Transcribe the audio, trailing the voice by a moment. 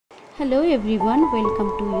Hello everyone, welcome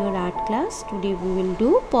to your art class. Today we will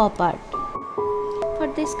do pop art. For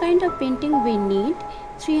this kind of painting we need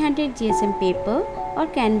 300 GSM paper or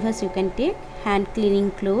canvas. You can take hand cleaning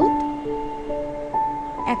cloth,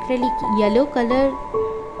 acrylic yellow color,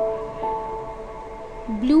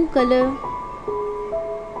 blue color,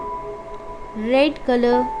 red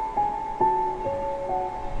color,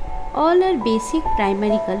 all are basic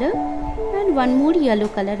primary color, and one more yellow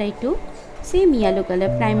color I took, same yellow color,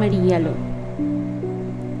 primary yellow.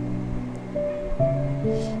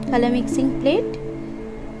 Color mixing plate,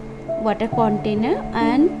 water container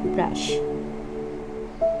and brush.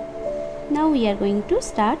 Now we are going to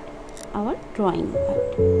start our drawing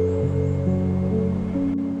part.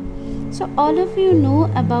 So all of you know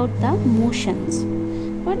about the motions.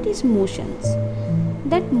 What is motions?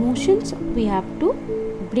 That motions we have to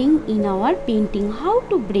bring in our painting. How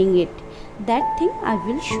to bring it? That thing I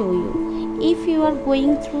will show you. If you are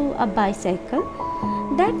going through a bicycle,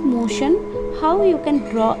 that motion, how you can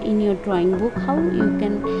draw in your drawing book, how you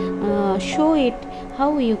can show it,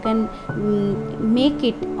 how you can make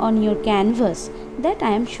it on your canvas, that I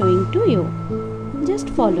am showing to you. Just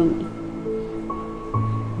follow me.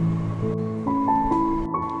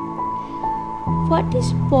 What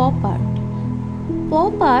is pop art?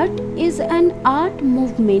 Pop art is an art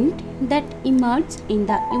movement that emerged in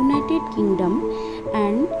the United Kingdom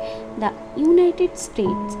and the United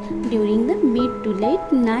States during the mid to late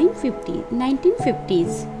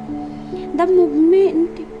 1950s. The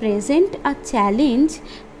movement presents a challenge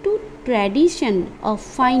to tradition of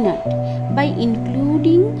fine art by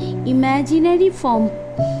including imaginary from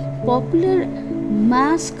popular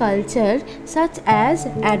mass culture such as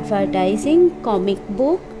advertising, comic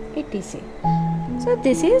book, etc. So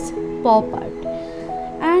this is pop art,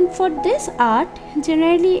 and for this art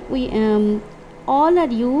generally we all are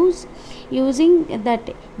using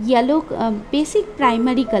that yellow basic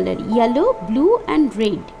primary color, yellow, blue and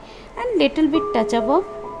red, and little bit touch up of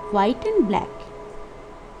white and black.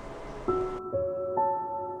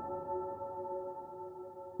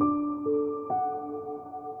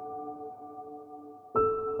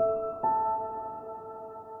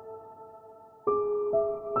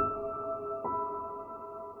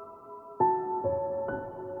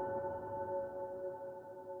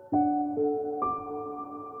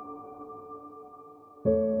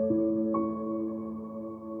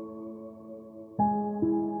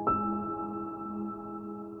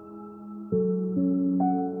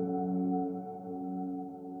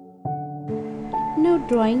 Now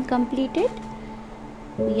drawing completed,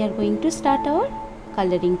 we are going to start our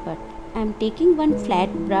coloring part. I am taking one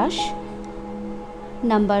flat brush,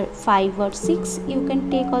 number 5 or 6 you can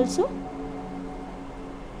take also.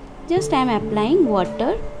 Just I am applying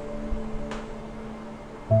water.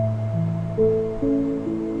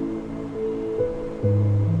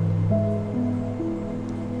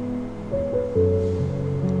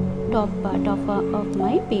 Top part of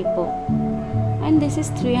my paper, and this is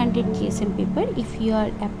 300 GSM paper. If you are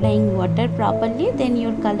applying water properly, then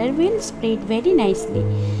your color will spread very nicely.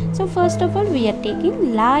 So first of all we are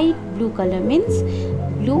taking light blue color, means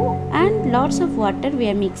blue, and lots of water we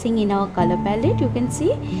are mixing in our color palette, you can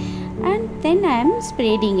see, and then I am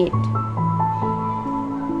spreading it.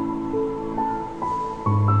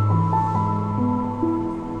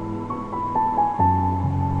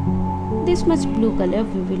 This much blue color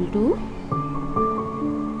we will do.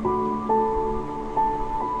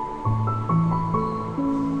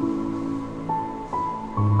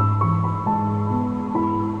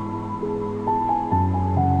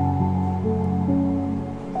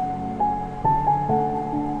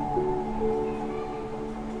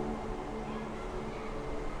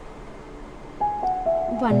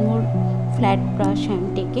 One more flat brush I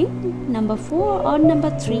am taking, number 4 or number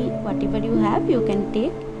 3, whatever you have you can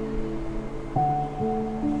take.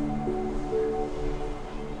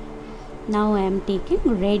 Now I am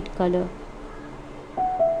taking red color,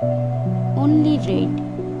 only red.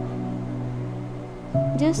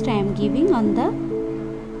 Just I am giving on the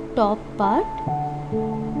top part.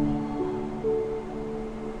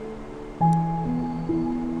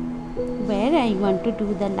 Where I want to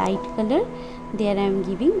do the light color, there I am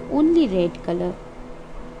giving only red color.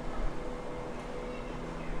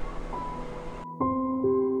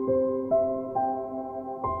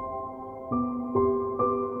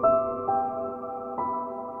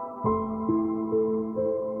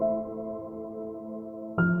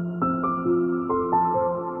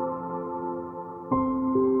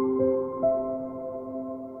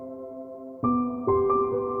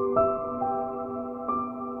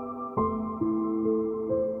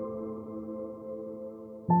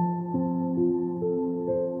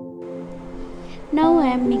 Now I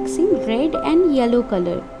am mixing red and yellow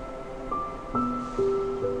color.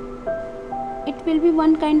 It will be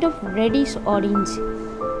one kind of reddish orange.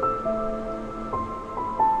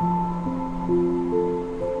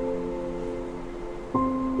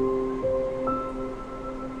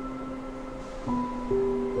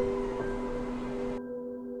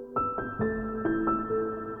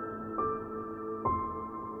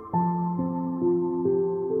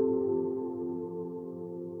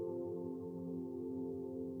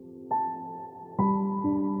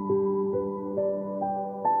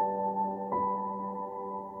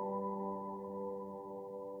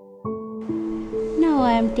 Now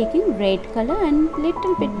I am taking red color and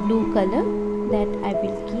little bit blue color that I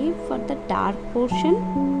will give for the dark portion.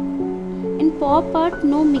 In pop art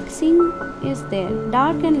no mixing is there.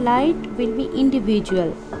 Dark and light will be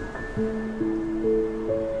individual.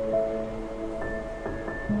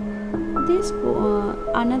 This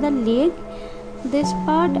another leg, this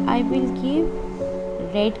part I will give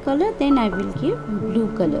red color, then I will give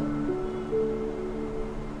blue color.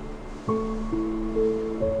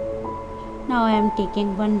 Now I am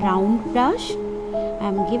taking one round brush. I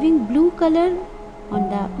am giving blue color on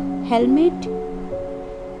the helmet,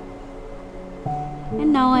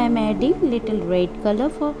 and now I am adding little red color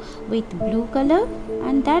with blue color,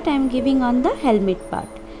 and that I am giving on the helmet part,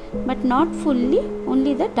 but not fully,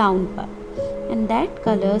 only the down part. And that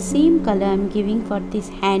color, same color I am giving for this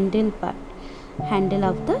handle part, handle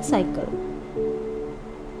of the cycle.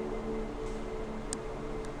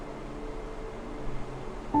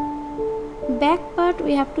 Back part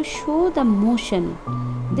we have to show the motion.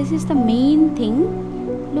 This is the main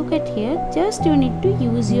thing. Look at here, just you need to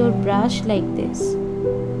use your brush like this.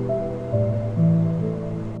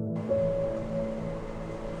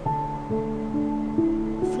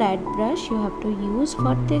 Flat brush you have to use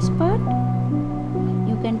for this part.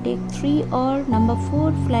 You can take 3 or number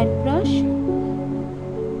 4 flat brush.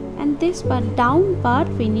 And this part, down part,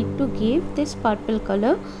 we need to give this purple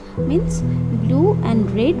color, means blue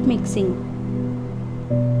and red mixing.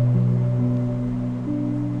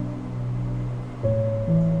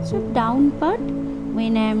 So down part,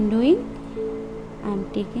 when I am doing, I am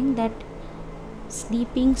taking that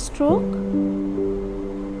sleeping stroke.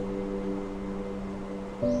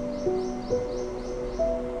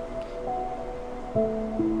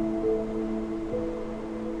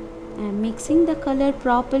 I am mixing the color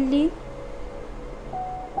properly.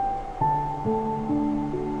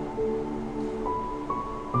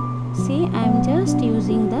 See, I am just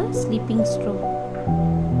using the sleeping stroke.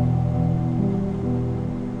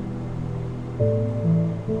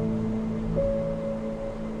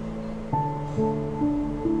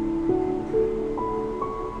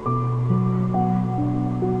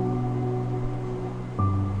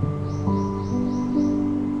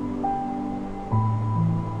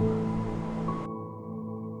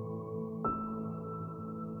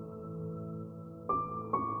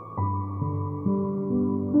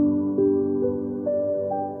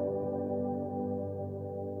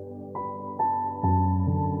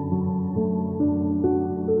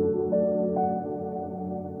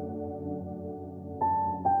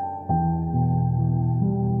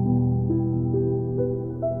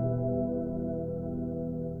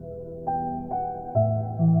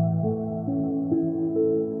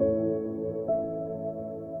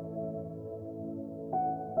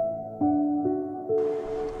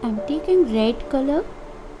 I am taking red color.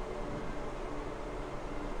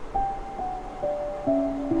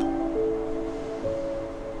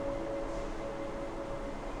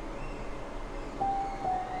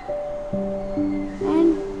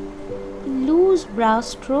 And loose brush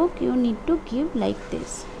stroke you need to give like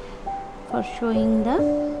this for showing the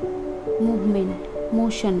movement,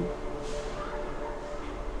 motion.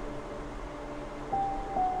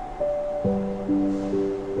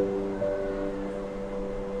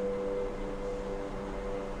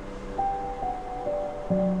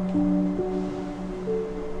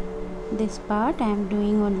 This part I am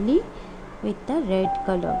doing only with the red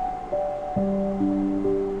color.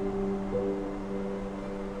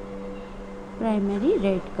 Primary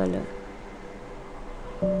red color.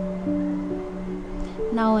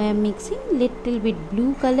 Now I am mixing little bit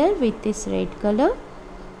blue color with this red color,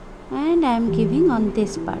 and I am giving on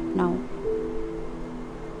this part now.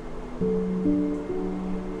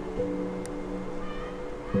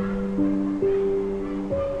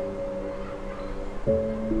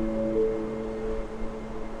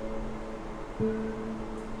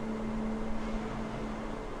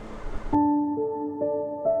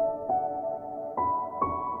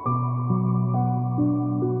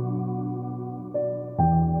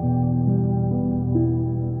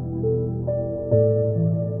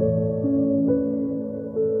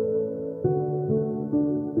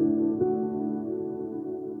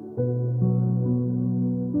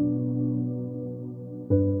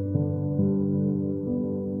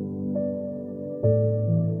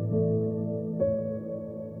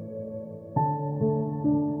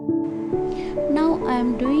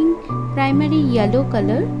 am doing primary yellow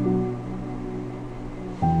color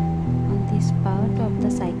on this part of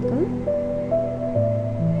the cycle.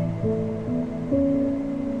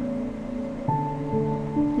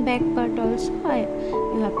 Back part also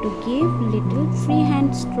you have to give little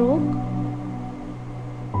freehand stroke.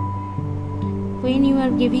 When you are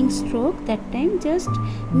giving stroke, that time just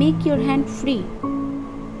make your hand free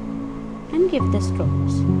and give the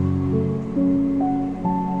strokes.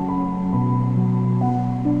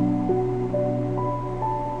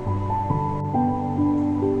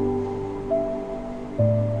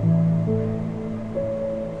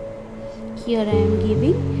 Here I am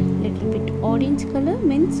giving little bit orange color,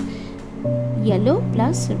 means yellow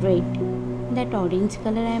plus red. That orange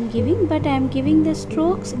color I am giving, but I am giving the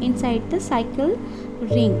strokes inside the cycle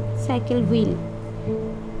ring, cycle wheel.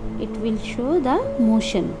 It will show the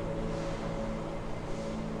motion.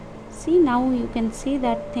 See, now you can see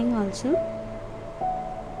that thing also.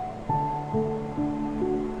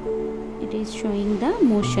 It is showing the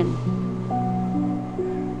motion.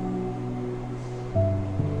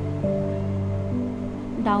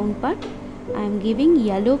 Down part I am giving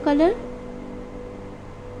yellow color.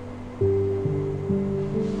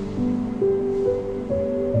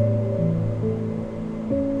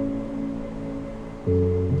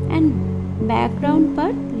 And background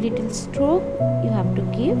part, little stroke you have to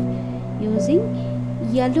give using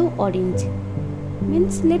yellow orange,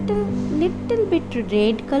 means little bit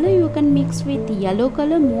red color you can mix with yellow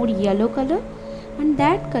color, more yellow color, and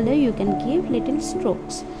that color you can give little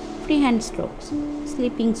strokes, freehand strokes,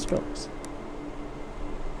 slipping strokes.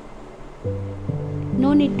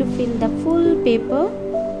 No need to fill the full paper,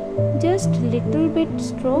 just little bit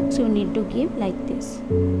strokes you need to give like this.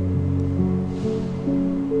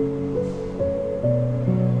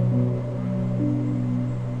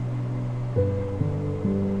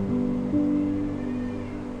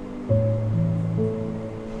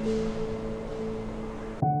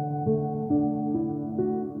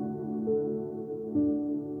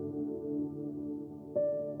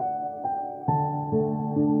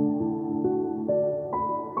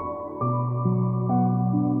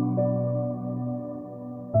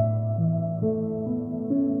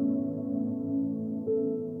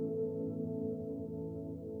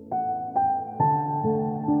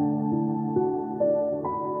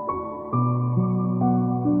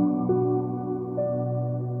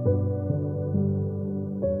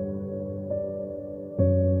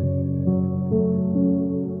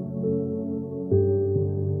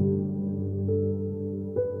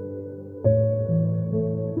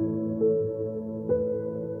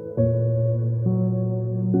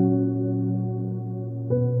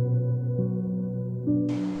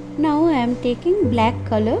 Now I am taking black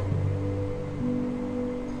color,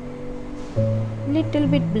 little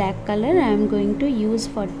bit black color I am going to use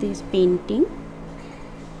for this painting.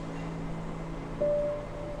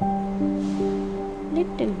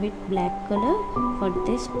 Little bit black color for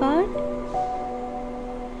this part.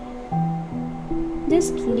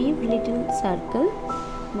 Just leave little circle,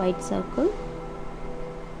 white circle.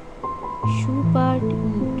 Shoe part you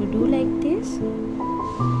need to do like this.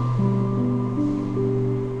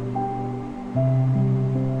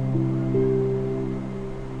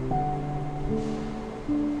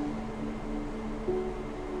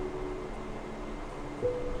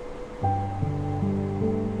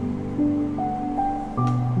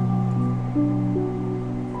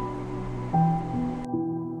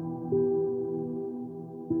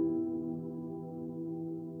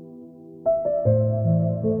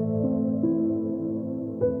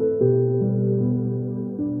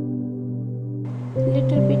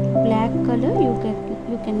 Little bit black color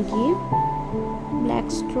you can give,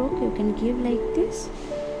 black stroke you can give like this.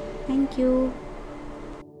 Thank you.